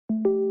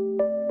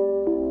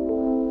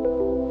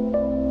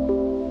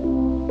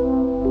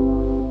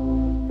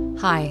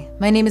Hi,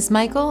 my name is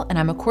Mikol and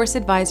I'm a course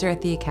advisor at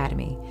the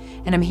Academy,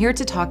 and I'm here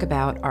to talk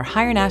about our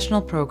higher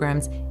national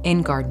programs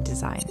in garden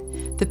design.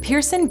 The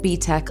Pearson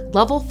BTEC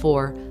Level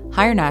 4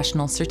 Higher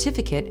National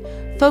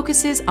Certificate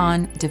focuses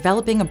on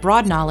developing a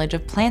broad knowledge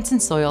of plants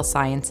and soil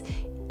science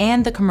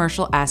and the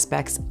commercial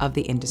aspects of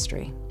the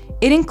industry.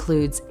 It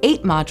includes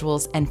 8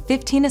 modules and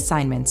 15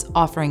 assignments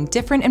offering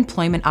different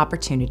employment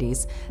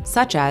opportunities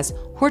such as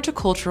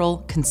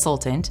horticultural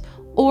consultant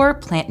or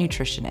plant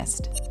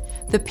nutritionist.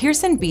 The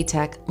Pearson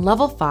BTEC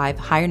Level 5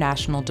 Higher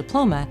National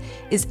Diploma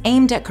is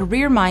aimed at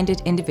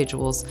career-minded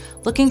individuals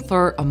looking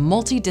for a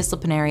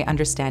multidisciplinary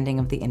understanding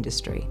of the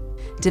industry,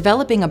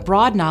 developing a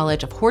broad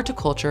knowledge of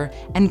horticulture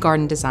and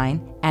garden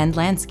design and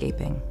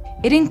landscaping.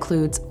 It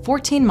includes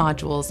 14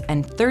 modules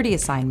and 30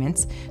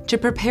 assignments to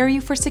prepare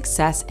you for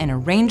success in a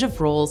range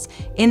of roles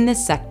in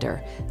this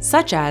sector,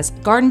 such as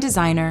garden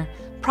designer,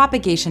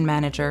 propagation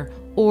manager,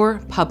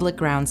 or public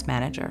grounds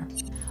manager.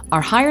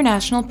 Our higher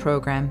national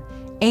program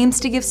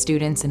aims to give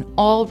students an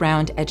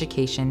all-round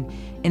education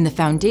in the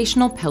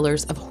foundational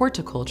pillars of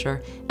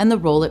horticulture and the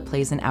role it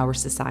plays in our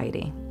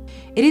society.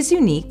 It is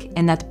unique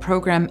in that the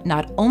program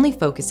not only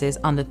focuses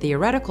on the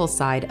theoretical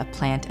side of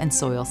plant and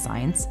soil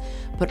science,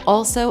 but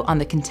also on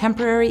the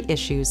contemporary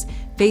issues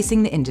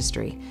facing the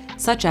industry,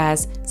 such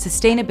as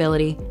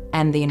sustainability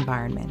and the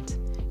environment.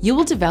 You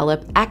will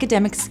develop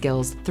academic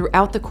skills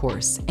throughout the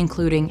course,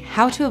 including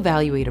how to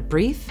evaluate a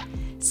brief,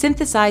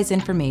 synthesize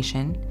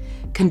information,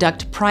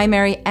 conduct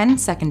primary and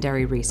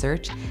secondary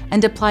research,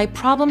 and apply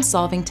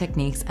problem-solving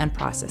techniques and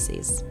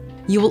processes.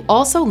 You will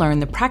also learn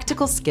the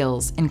practical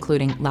skills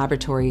including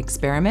laboratory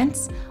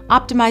experiments,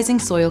 optimizing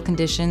soil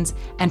conditions,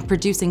 and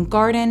producing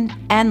garden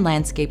and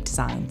landscape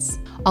designs,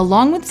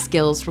 along with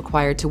skills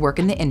required to work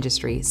in the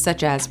industry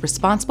such as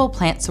responsible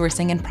plant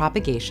sourcing and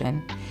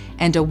propagation,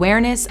 and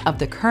awareness of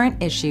the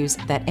current issues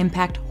that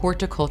impact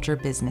horticulture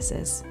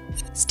businesses.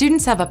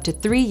 Students have up to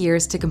 3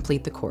 years to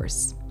complete the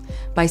course.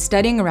 By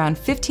studying around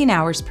 15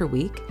 hours per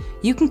week,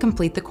 you can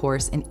complete the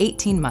course in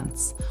 18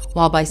 months,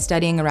 while by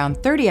studying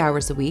around 30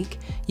 hours a week,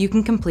 you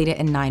can complete it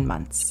in 9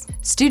 months.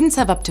 Students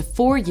have up to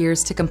 4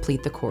 years to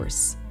complete the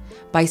course.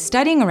 By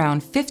studying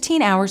around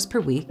 15 hours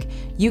per week,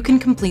 you can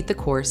complete the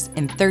course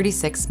in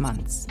 36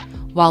 months,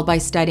 while by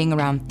studying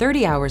around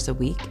 30 hours a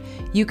week,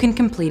 you can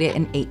complete it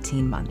in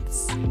 18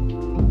 months.